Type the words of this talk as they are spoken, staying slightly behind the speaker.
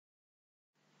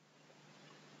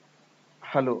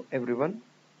Hello everyone,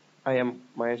 I am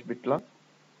Mahesh Bitla.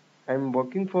 I am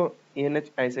working for ENH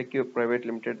iSecure Private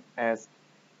Limited as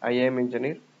IAM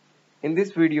engineer. In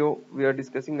this video, we are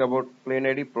discussing about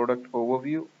PlainID product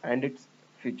overview and its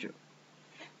feature.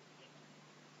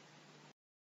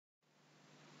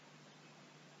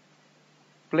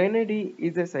 PlainID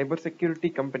is a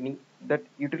cybersecurity company that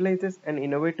utilizes an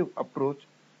innovative approach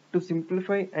to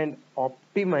simplify and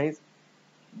optimize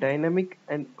dynamic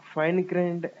and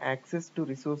fine-grained access to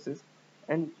resources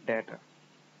and data.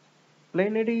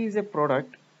 PlainID is a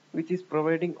product which is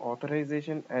providing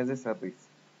authorization as a service.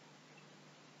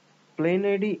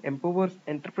 PlainID empowers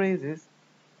enterprises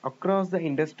across the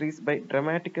industries by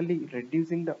dramatically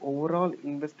reducing the overall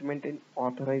investment in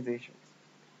authorizations.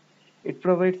 It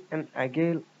provides an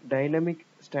agile, dynamic,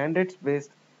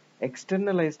 standards-based,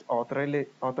 externalized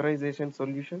authorization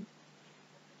solution,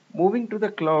 moving to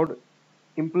the cloud,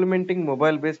 implementing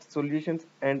mobile-based solutions,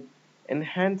 and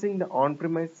enhancing the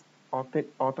on-premise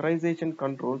authorization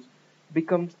controls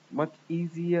becomes much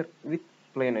easier with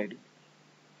PlainID.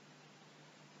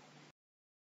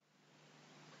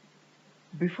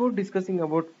 Before discussing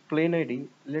about PlainID,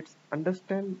 let's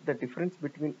understand the difference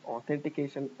between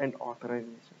authentication and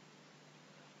authorization.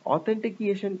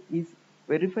 Authentication is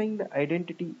verifying the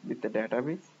identity with the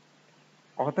database.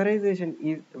 Authorization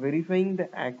is verifying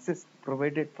the access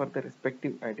provided for the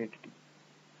respective identity.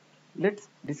 Let's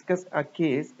discuss a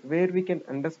case where we can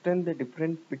understand the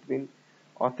difference between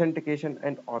authentication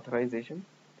and authorization.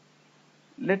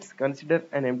 Let's consider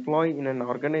an employee in an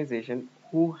organization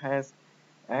who has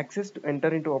access to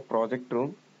enter into a project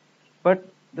room, but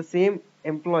the same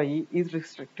employee is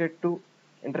restricted to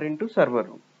enter into server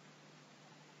room.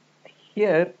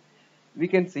 Here we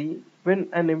can see when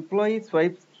an employee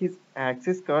swipes his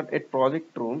access card at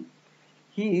project room,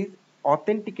 he is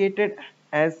authenticated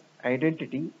as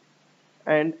identity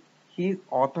and he is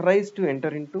authorized to enter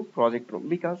into project room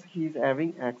because he is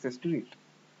having access to it.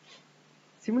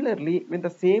 Similarly, when the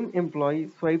same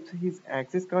employee swipes his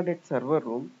access card at server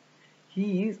room,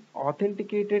 he is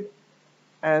authenticated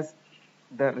as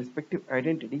the respective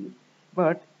identity,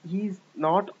 but he is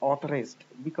not authorized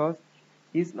because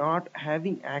he is not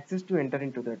having access to enter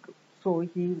into that room. So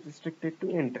he is restricted to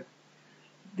enter.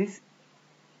 This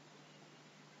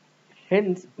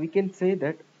Hence, we can say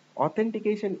that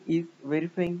authentication is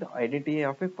verifying the identity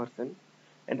of a person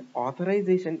and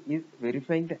authorization is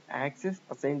verifying the access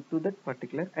assigned to that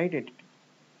particular identity.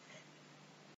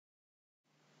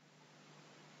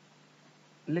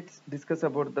 Let's discuss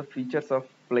about the features of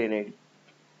PlainID.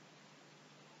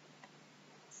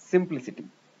 Simplicity.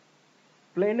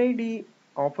 PlainID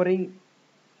offering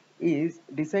is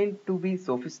designed to be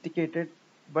sophisticated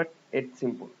but yet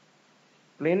simple.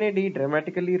 PlainID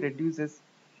dramatically reduces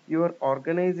your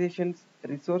organization's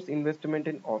resource investment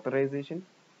in authorization,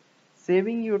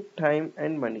 saving you time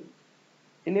and money.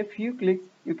 In a few clicks,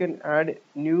 you can add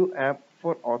new app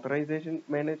for authorization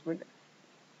management,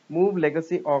 move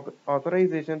legacy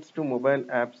authorizations to mobile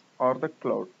apps or the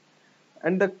cloud,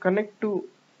 and the connect to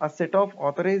a set of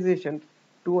authorizations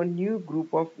to a new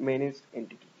group of managed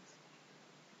entities.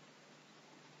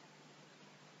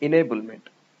 Enablement.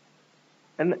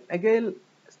 An agile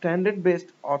standard-based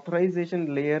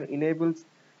authorization layer enables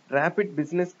rapid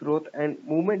business growth and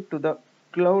movement to the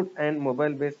cloud and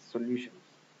mobile-based solutions.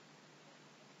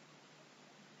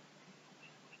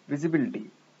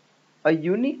 Visibility. A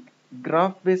unique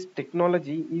graph-based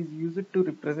technology is used to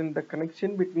represent the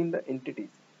connection between the entities.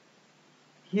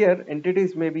 Here,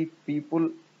 entities may be people,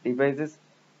 devices,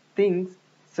 things,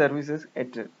 services,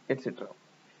 etc.,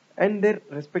 and their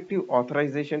respective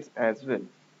authorizations as well.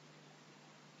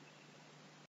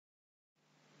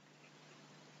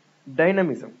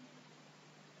 Dynamism.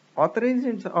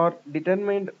 Authorizations are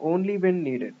determined only when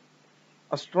needed.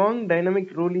 A strong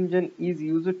dynamic rule engine is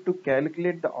used to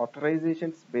calculate the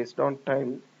authorizations based on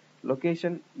time,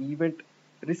 location, event,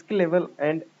 risk level,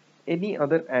 and any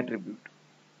other attribute.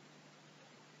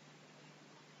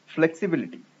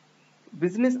 Flexibility.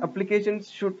 Business applications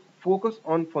should focus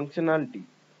on functionality.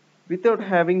 Without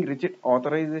having rigid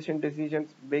authorization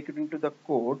decisions baked into the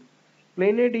code,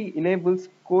 PlainID enables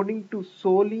coding to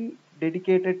solely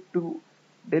dedicated to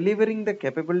delivering the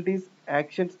capabilities,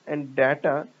 actions, and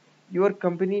data your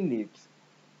company needs.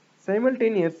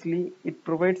 Simultaneously, it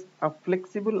provides a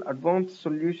flexible advanced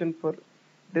solution for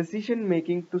decision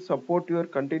making to support your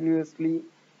continuously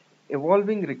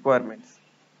evolving requirements.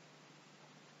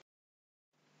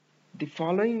 The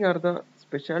following are the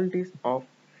specialties of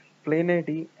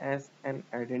PlainID as an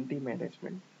identity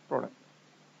management product.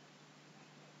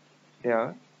 They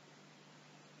are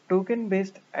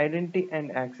Token-based identity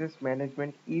and access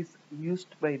management is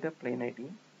used by the PlainID,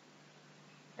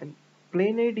 and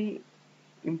PlainID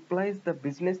implies the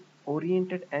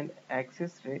business-oriented and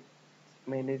access rights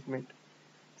management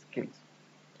skills,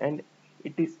 and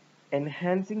it is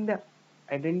enhancing the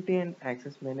identity and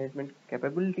access management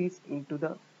capabilities into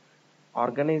the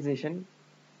organization.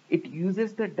 It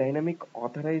uses the dynamic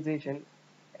authorization,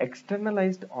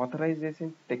 externalized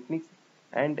authorization techniques,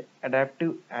 and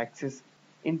adaptive access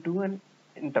into an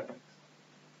enterprise.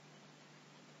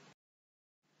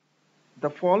 The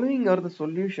following are the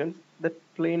solutions that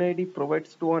PlainID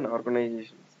provides to an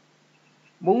organization.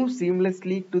 Move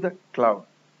seamlessly to the cloud.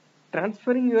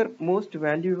 Transferring your most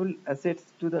valuable assets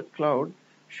to the cloud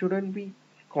shouldn't be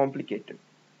complicated.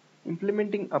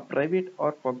 Implementing a private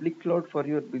or public cloud for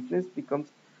your business becomes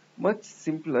much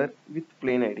simpler with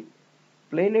PlainID.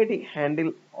 PlainID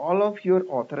handle all of your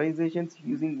authorizations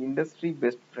using industry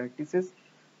best practices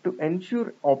to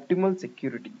ensure optimal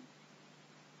security.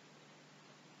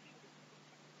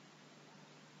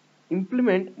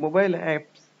 Implement mobile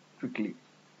apps quickly.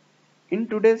 In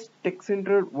today's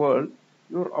tech-centered world,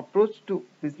 your approach to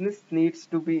business needs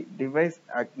to be device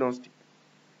agnostic.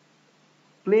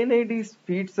 PlainID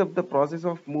speeds up the process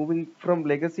of moving from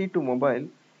legacy to mobile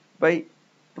by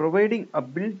providing a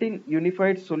built-in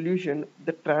unified solution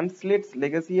that translates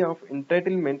legacy of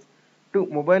entitlements to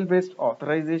mobile-based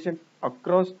authorization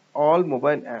across all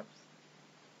mobile apps.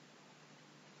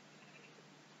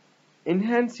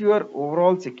 Enhance your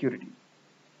overall security.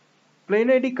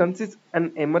 PlainID consists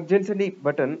an emergency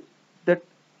button that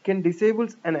can disable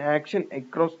an action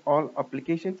across all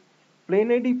applications.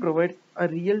 PlainID provides a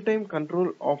real-time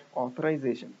control of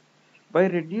authorization by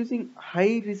reducing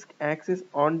high-risk access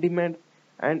on demand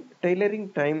and tailoring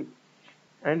time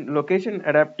and location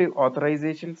adaptive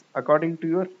authorizations according to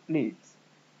your needs.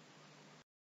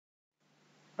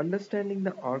 Understanding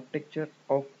the architecture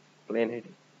of PlainID.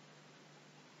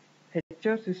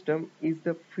 HR system is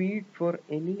the feed for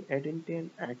any identity and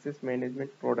access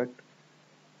management product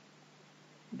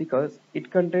because it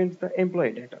contains the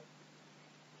employee data.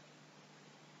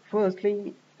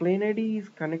 Firstly, PlainID is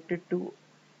connected to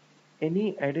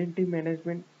any identity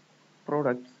management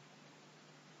products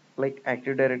like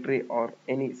Active Directory or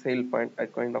any sale point, a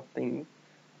kind of thing,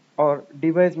 or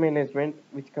device management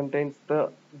which contains the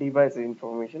device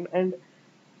information and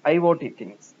IoT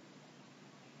things.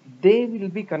 They will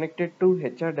be connected to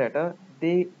HR data.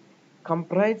 They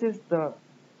comprises the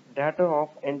data of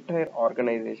entire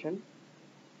organization.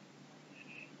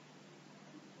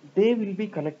 They will be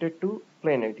connected to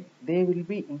PlainID. They will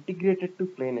be integrated to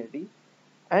PlainID,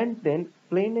 and then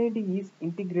PlainID is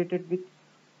integrated with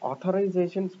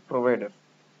authorizations providers.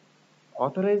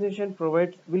 Authorization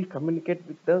providers will communicate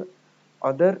with the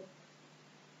other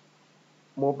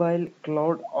mobile,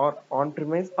 cloud, or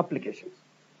on-premise applications.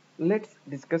 Let's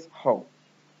discuss how.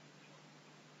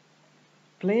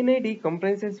 PlainID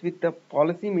comprises with the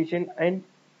policy mission and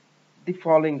the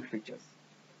following features: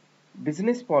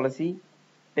 business policy,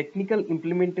 technical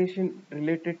implementation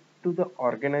related to the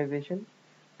organization,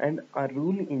 and a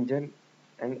rule engine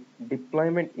and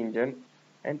deployment engine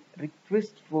and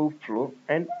request flow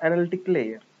and analytic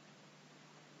layer.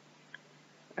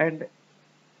 And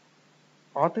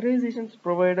authorizations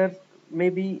providers may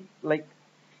be like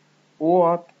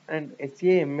OAuth and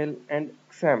SAML and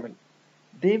XAML.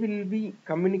 They will be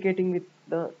communicating with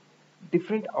the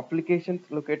different applications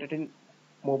located in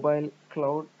mobile,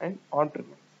 cloud, and on-premise.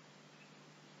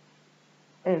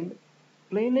 And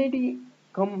PlainID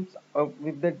comes up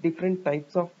with the different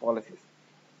types of policies: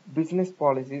 business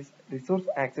policies, resource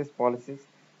access policies,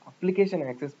 application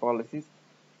access policies,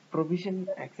 provision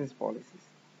access policies.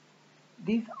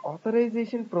 These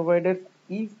authorization providers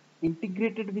is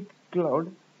integrated with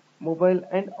cloud, mobile,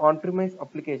 and on-premise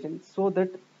applications so that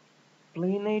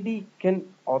PlainID can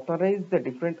authorize the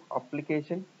different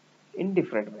applications in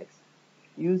different ways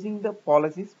using the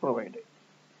policies provided.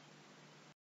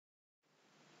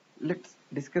 Let's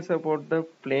discuss about the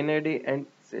PlainID and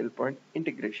SailPoint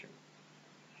integration.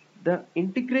 The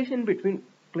integration between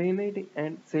PlainID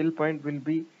and SailPoint will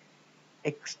be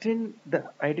extend the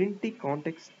identity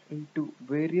context into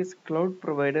various cloud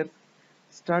providers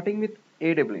starting with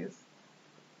AWS.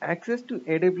 Access to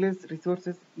AWS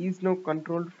resources is now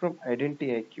controlled from Identity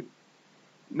IQ,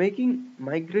 making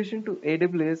migration to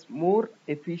AWS more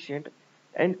efficient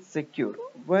and secure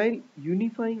while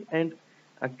unifying and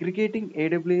aggregating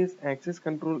AWS access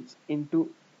controls into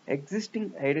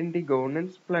existing identity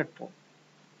governance platform.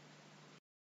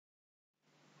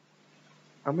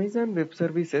 Amazon Web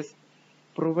Services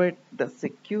provide the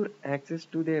secure access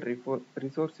to their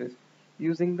resources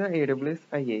using the AWS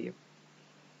IAM.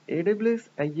 AWS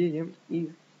IAM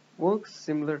works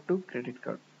similar to credit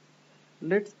card.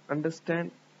 Let's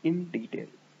understand in detail.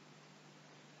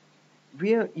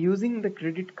 We are using the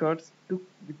credit cards to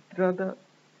withdraw the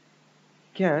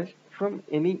cash from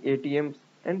any ATMs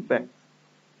and banks.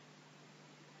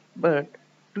 But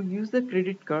to use the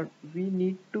credit card, we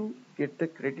need to get the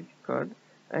credit card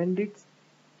and its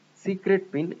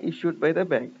secret PIN issued by the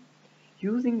bank.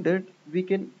 Using that, we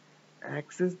can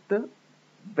access the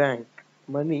bank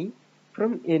money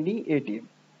from any ATM.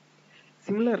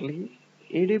 Similarly,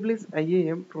 AWS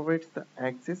IAM provides the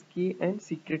access key and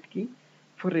secret key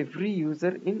for every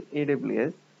user in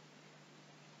AWS.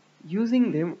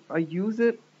 Using them, a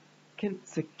user can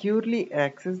securely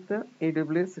access the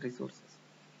AWS resources.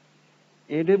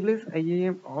 AWS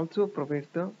IAM also provides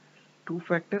the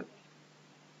two-factor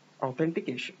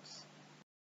authentications.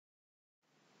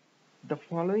 The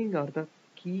following are the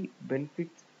key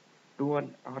benefits to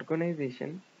an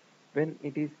organization when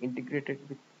it is integrated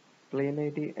with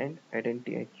PlainID and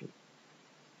IdentityIQ.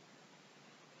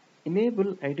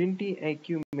 Enable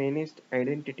IdentityIQ managed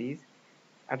identities,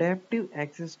 adaptive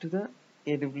access to the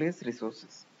AWS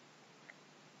resources.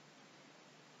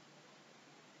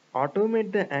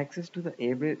 Automate the access to the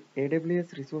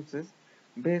AWS resources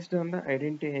based on the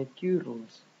IdentityIQ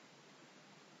rules.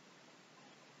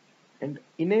 And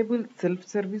enable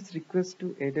self-service requests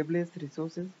to AWS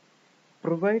resources,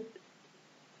 provide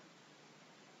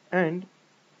and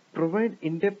provide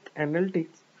in-depth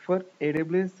analytics for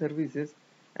AWS services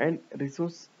and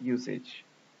resource usage.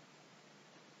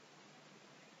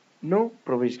 No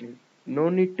provisioning, no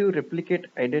need to replicate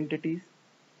identities,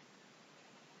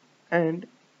 and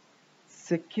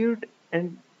secured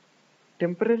and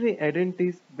temporary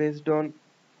identities based on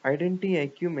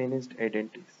IdentityIQ managed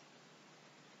identities.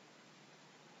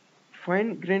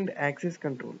 Fine-grained access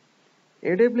control,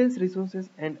 AWS resources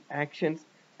and actions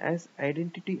as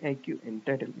IdentityIQ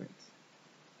entitlements.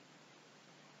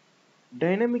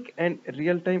 Dynamic and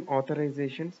real-time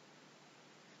authorizations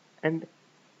and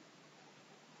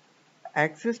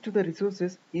access to the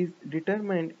resources is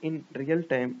determined in real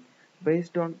time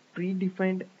based on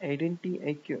predefined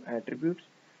IdentityIQ attributes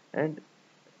and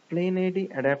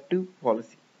PlainID adaptive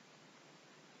policy.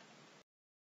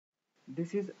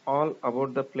 This is all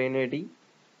about the PlainID.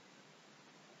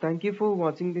 Thank you for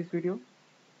watching this video.